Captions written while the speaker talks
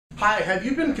Hi, have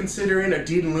you been considering a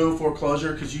deed in lieu of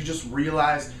foreclosure because you just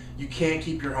realized you can't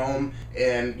keep your home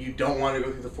and you don't want to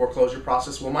go through the foreclosure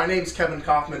process? Well, my name's Kevin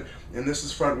Kaufman and this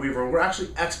is Fred Weaver. We're actually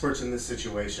experts in this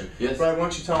situation. Yes. Fred, why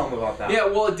don't you tell them about that? Yeah,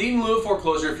 well, a deed in lieu of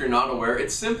foreclosure, if you're not aware,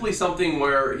 it's simply something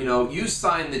where, you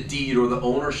sign the deed or the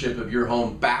ownership of your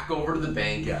home back over to the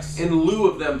bank in lieu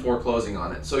of them foreclosing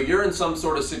on it. So you're in some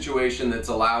sort of situation that's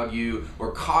allowed you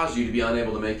or caused you to be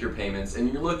unable to make your payments,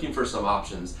 and you're looking for some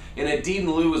options. And a deed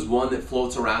in lieu is one that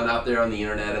floats around out there on the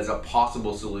internet as a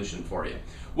possible solution for you.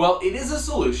 Well, it is a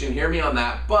solution, hear me on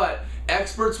that, but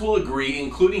experts will agree,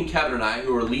 including Kevin and I,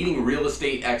 who are leading real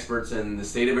estate experts in the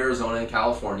state of Arizona and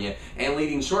California, and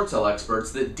leading short sale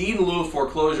experts, that deed in lieu of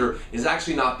foreclosure is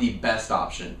actually not the best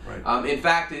option. Right. In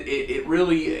fact, it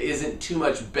really isn't too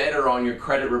much better on your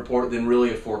credit report than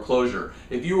really a foreclosure.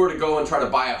 If you were to go and try to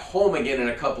buy a home again in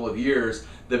a couple of years,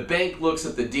 the bank looks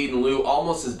at the deed in lieu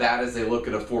almost as bad as they look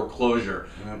at a foreclosure.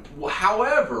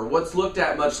 However, what's looked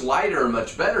at much lighter and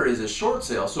much better is a short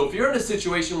sale. So if you're in a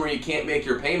situation where you can't make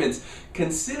your payments,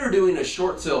 consider doing a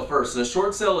short sale first. And a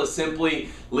short sale is simply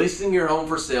listing your home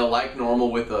for sale like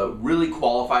normal with a really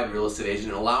qualified real estate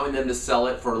agent, allowing them to sell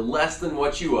it for less than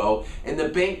what you owe, and the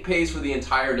bank pays for the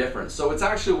entire difference. So it's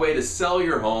actually a way to sell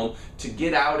your home, to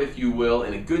get out, if you will,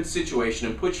 in a good situation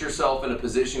and put yourself in a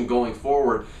position going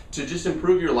forward to just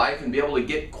improve your life and be able to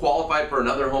get qualified for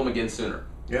another home again sooner.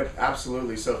 Yep,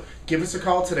 absolutely. So give us a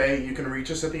call today. You can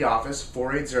reach us at the office,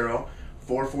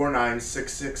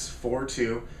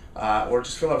 480-449-6642. Or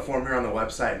just fill out a form here on the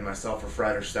website, and myself or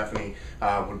Fred or Stephanie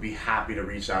would be happy to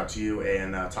reach out to you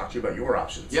and talk to you about your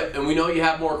options. Yep, and we know you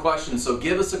have more questions, so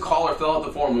give us a call or fill out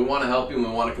the form. We want to help you and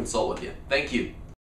we want to consult with you. Thank you.